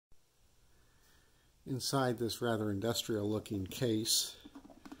Inside this rather industrial looking case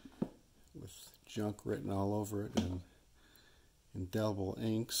with junk written all over it and indelible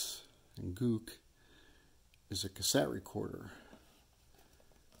inks and gook is a cassette recorder.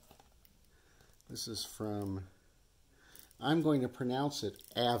 This is from, I'm going to pronounce it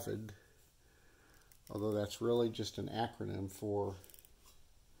AVID, although that's really just an acronym for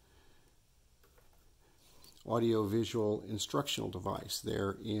Audio-Visual Instructional Device.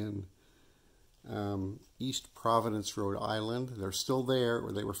 They're in East Providence, Rhode Island. They're still there,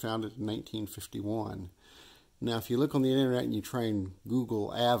 or they were founded in 1951. Now, if you look on the internet and you try and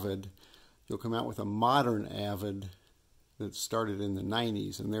Google AVID, you'll come out with a modern AVID that started in the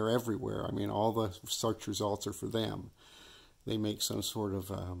 90s, and they're everywhere. I mean, all the search results are for them. They make some sort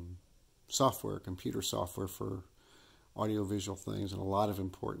of software, computer software for audiovisual things and a lot of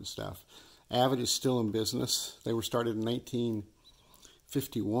important stuff. AVID is still in business. They were started in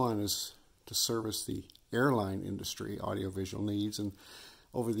 1951 to service the airline industry audiovisual needs, and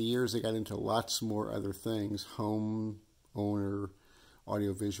over the years they got into lots more other things, home, owner,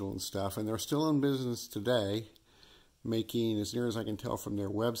 audiovisual and stuff, and they're still in business today, making, as near as I can tell from their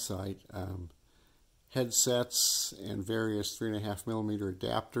website, headsets and various 3.5mm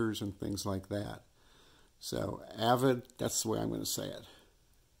adapters and things like that. So AVID, that's the way I'm going to say it.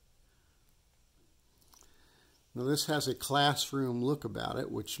 Now this has a classroom look about it,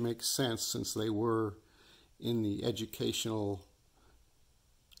 which makes sense since they were in the educational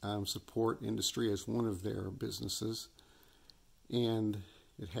support industry as one of their businesses. And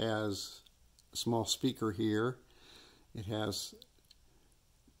it has a small speaker here. It has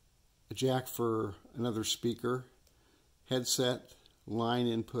a jack for another speaker, headset, line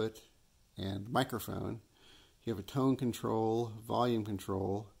input, and microphone. You have a tone control, volume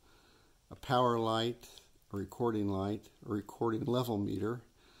control, a power light, a recording light, a recording level meter,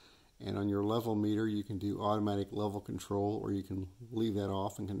 and on your level meter you can do automatic level control, or you can leave that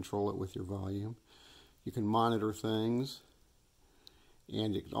off and control it with your volume. You can monitor things,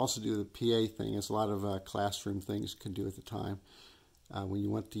 and you can also do the PA thing, as a lot of classroom things can do at the time. When you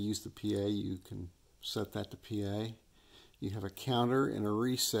want to use the PA, you can set that to PA. You have a counter and a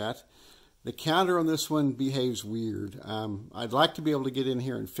reset. The counter on this one behaves weird. I'd like to be able to get in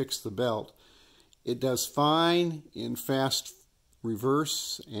here and fix the belt. It does fine in fast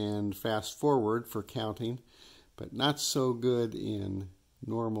reverse and fast forward for counting, but not so good in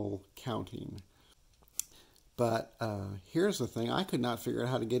normal counting. But here's the thing, I could not figure out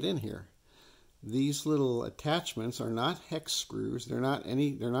how to get in here. These little attachments are not hex screws, they're not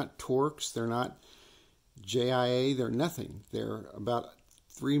Torx, they're not JIA, they're nothing. They're about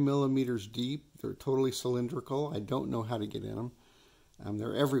 3mm deep, they're totally cylindrical. I don't know how to get in them.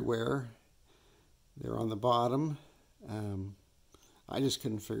 They're everywhere. They're on the bottom. I just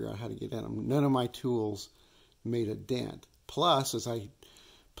couldn't figure out how to get in them. None of my tools made a dent. Plus, as I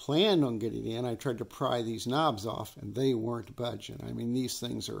planned on getting in, I tried to pry these knobs off and they weren't budging. I mean, these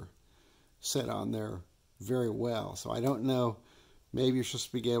things are set on there very well. So I don't know, maybe you're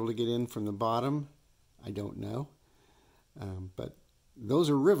supposed to be able to get in from the bottom. I don't know. But those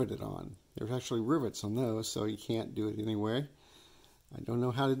are riveted on. There's actually rivets on those, so you can't do it anyway. I don't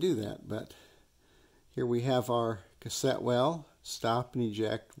know how to do that, but here we have our cassette well, stop and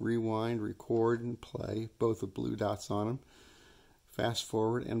eject, rewind, record, and play, both with blue dots on them, fast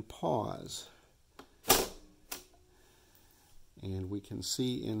forward, and pause. And we can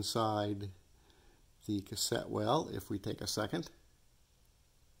see inside the cassette well if we take a second.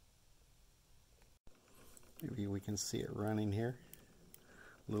 Maybe we can see it running here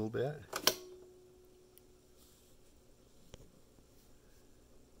a little bit.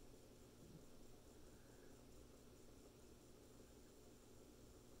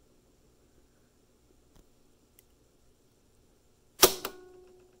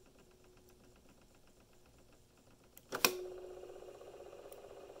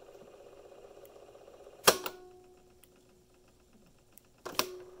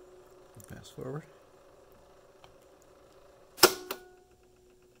 Fast forward.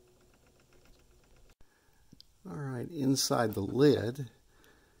 Alright, inside the lid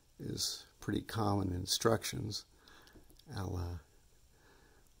is pretty common instructions. I'll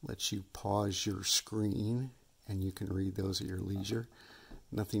let you pause your screen and you can read those at your leisure.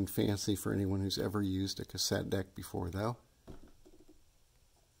 Nothing fancy for anyone who's ever used a cassette deck before, though.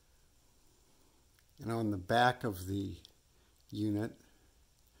 And on the back of the unit,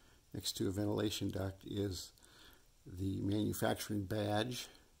 next to a ventilation duct, is the manufacturing badge,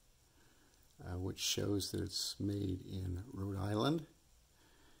 which shows that it's made in Rhode Island,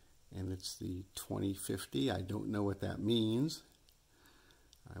 and it's the 2050. I don't know what that means.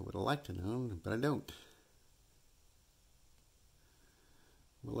 I would would have liked to know, but I don't.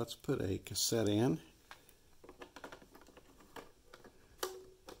 Well, let's put a cassette in.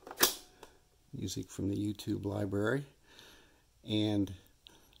 Music from the YouTube library. And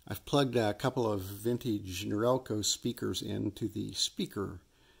I've plugged a couple of vintage Norelco speakers into the speaker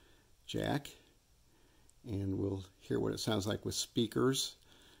jack. And we'll hear what it sounds like with speakers.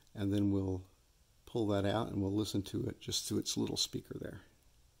 And then we'll pull that out and we'll listen to it just through its little speaker there.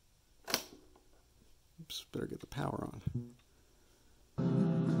 Oops, better get the power on.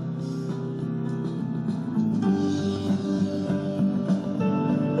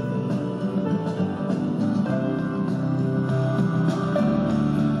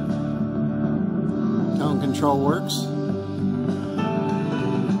 Tone control works.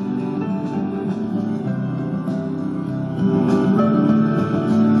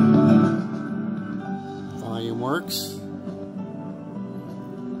 Volume works.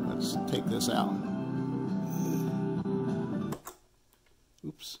 Let's take this out.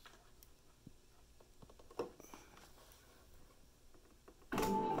 Oops.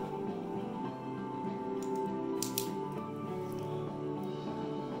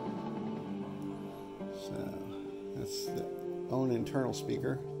 So that's the own internal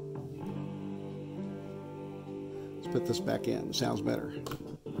speaker. Let's put this back in. It sounds better.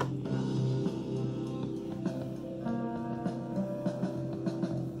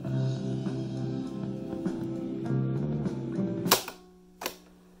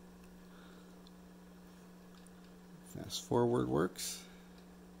 Fast forward works.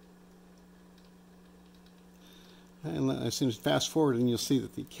 And as soon as fast forward, and you'll see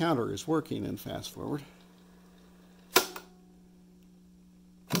that the counter is working in fast forward.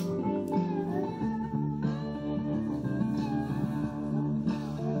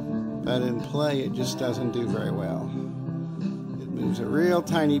 But in play, it just doesn't do very well. It moves a real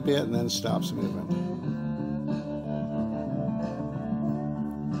tiny bit and then stops moving.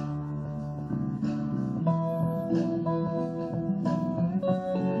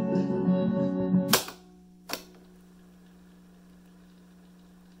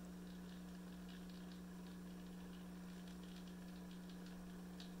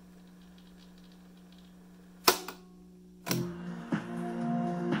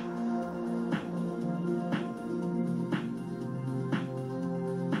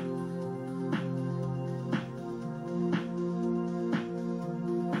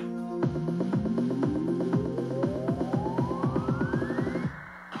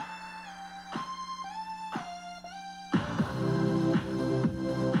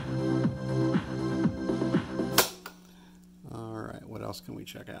 What else can we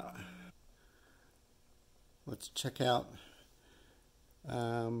check out? Let's check out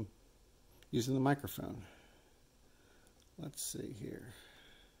using the microphone. Let's see here.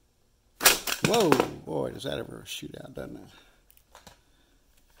 Whoa, boy, does that ever shoot out, doesn't it?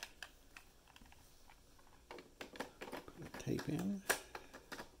 Put the tape in.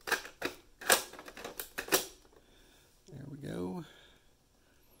 There we go.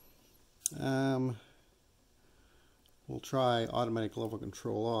 We'll try automatic level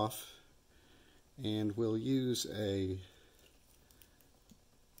control off, and we'll use a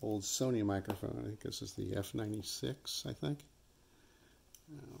old Sony microphone. I think this is the F-96, I think.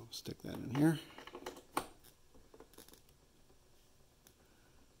 I'll stick that in here.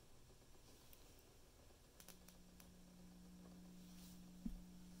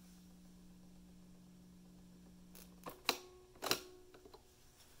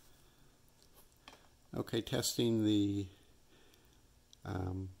 Okay, testing the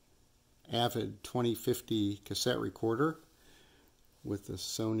AVID 2050 cassette recorder with the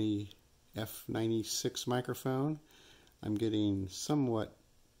Sony F-96 microphone. I'm getting somewhat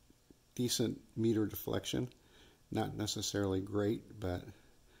decent meter deflection. Not necessarily great, but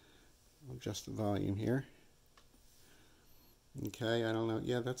I'll adjust the volume here. Okay, I don't know.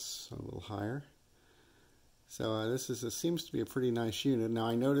 Yeah, that's a little higher. So this seems to be a pretty nice unit. Now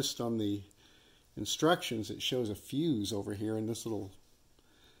I noticed on the instructions it shows a fuse over here in this little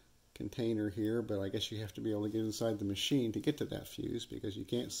container here, but I guess you have to be able to get inside the machine to get to that fuse because you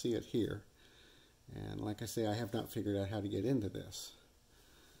can't see it here. And like I say, I have not figured out how to get into this.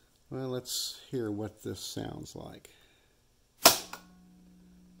 Well, let's hear what this sounds like.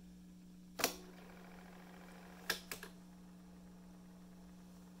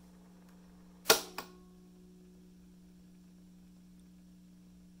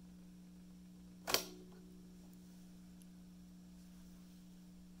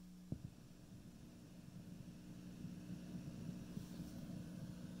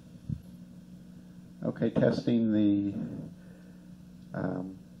 Okay, testing the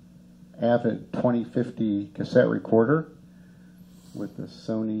AVID 2050 cassette recorder with the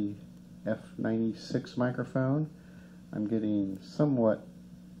Sony F-96 microphone. I'm getting somewhat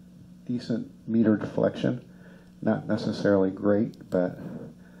decent meter deflection. Not necessarily great, but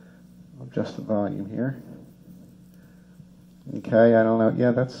I'll adjust the volume here. Okay, I don't know.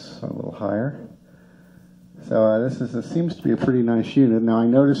 Yeah, that's a little higher. So this seems to be a pretty nice unit. Now I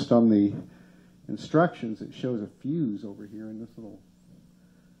noticed on the instructions it shows a fuse over here in this little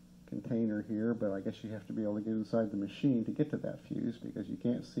container here, but I guess you have to be able to get inside the machine to get to that fuse because you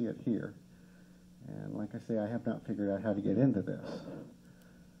can't see it here. And like I say, I have not figured out how to get into this.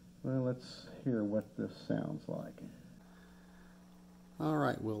 Well, let's hear what this sounds like. All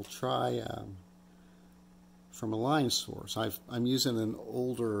right, we'll try from a line source. I'm using an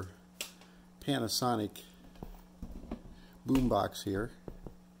older Panasonic boombox here.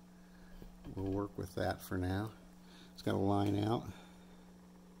 We'll work with that for now. It's got a line out.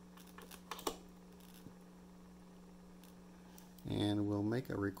 And we'll make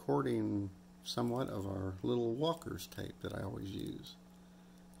a recording somewhat of our little walkers tape that I always use.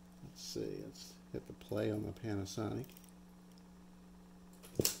 Let's see, let's hit the play on the Panasonic.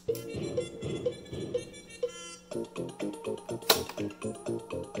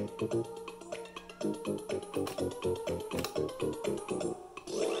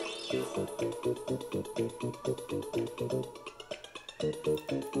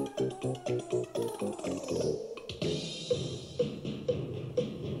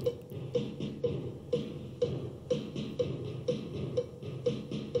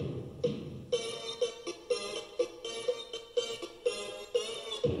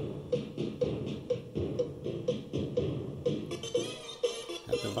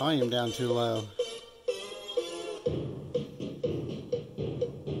 Got the volume down too low.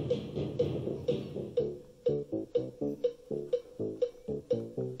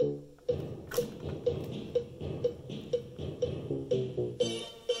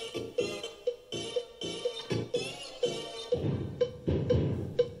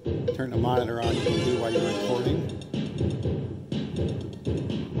 Turn the monitor on, you can do while you're recording.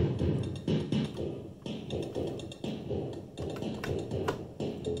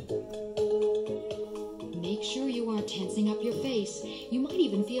 Make sure you aren't tensing up your face. You might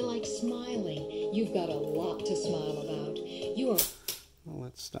even feel like smiling. You've got a lot to smile about. You are... Well,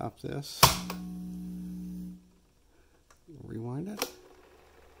 let's stop this. Rewind it.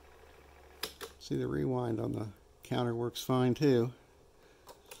 See, the rewind on the counter works fine too.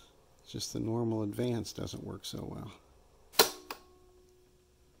 It's just the normal advance doesn't work so well.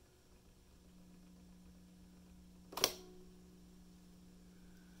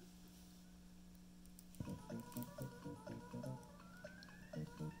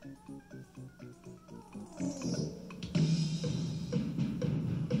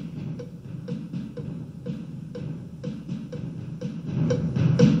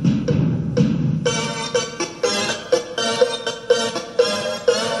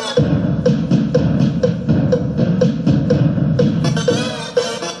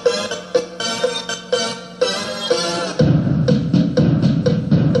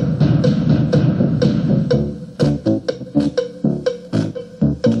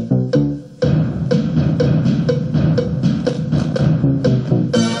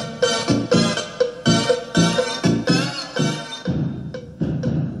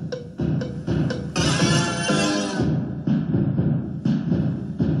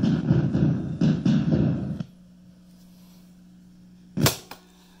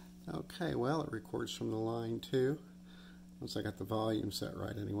 Okay, well, it records from the line too. Once I got the volume set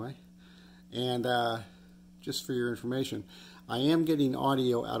right anyway. And just for your information, I am getting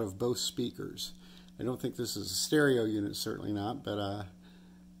audio out of both speakers. I don't think this is a stereo unit, certainly not, but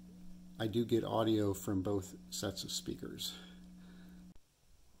I do get audio from both sets of speakers.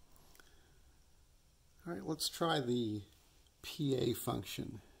 All right, let's try the PA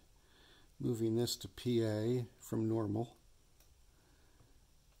function. Moving this to PA from normal.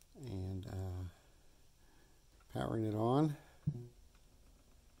 And powering it on.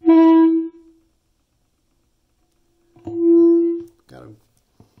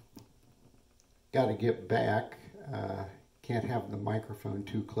 Got to get back. Can't have the microphone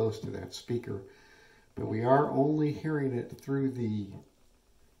too close to that speaker, but we are only hearing it through the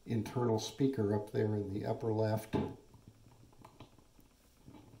internal speaker up there in the upper left.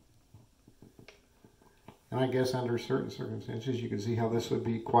 And I guess under certain circumstances, you can see how this would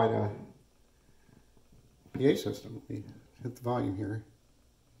be quite a PA system. We hit the volume here.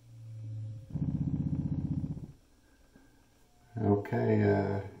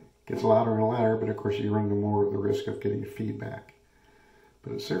 Okay, gets louder and louder, but of course you run the risk of getting feedback.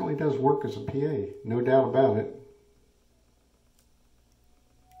 But it certainly does work as a PA, no doubt about it.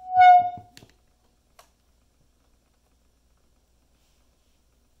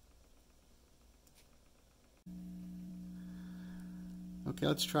 Okay,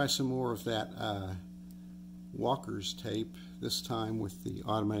 let's try some more of that Walker's tape, this time with the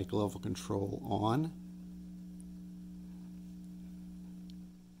automatic level control on.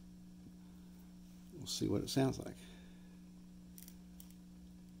 We'll see what it sounds like.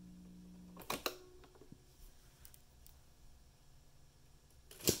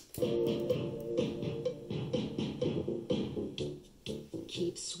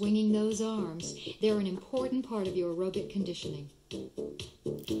 Keep swinging those arms. They're an important part of your aerobic conditioning.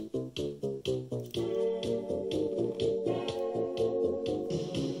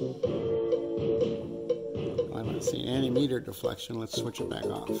 I'm not seeing any meter deflection. Let's switch it back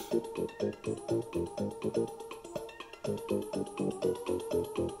off.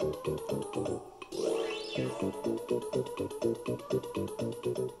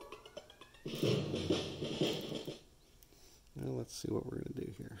 Well, let's see what we're going to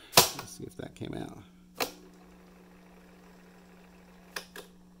do here. Let's see if that came out.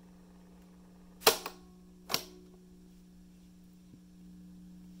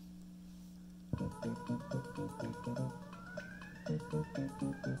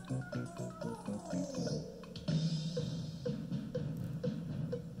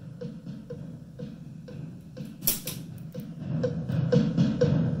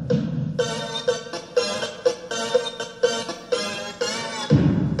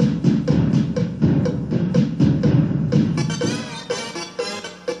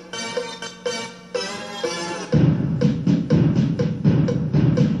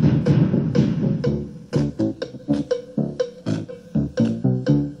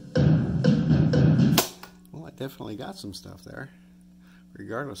 Definitely got some stuff there,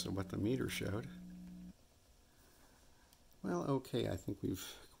 regardless of what the meter showed. Well, okay, I think we've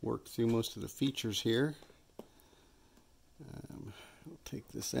worked through most of the features here. I'll take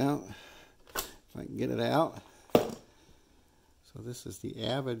this out, if I can get it out. So this is the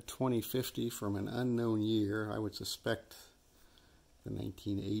AVID 2050 from an unknown year. I would suspect the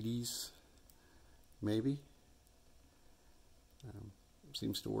 1980s, maybe.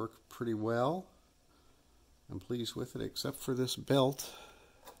 Seems to work pretty well. I'm pleased with it, except for this belt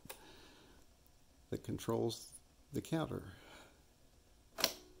that controls the counter.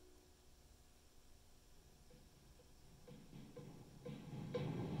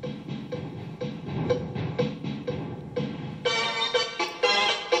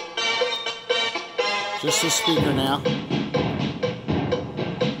 Just the speaker now.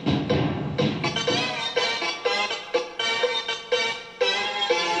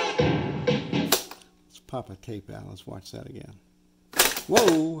 Pop a tape out. Let's watch that again.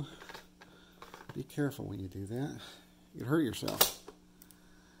 Whoa! Be careful when you do that. You can hurt yourself.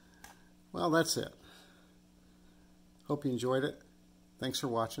 Well, that's it. Hope you enjoyed it. Thanks for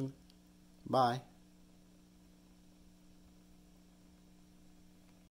watching. Bye.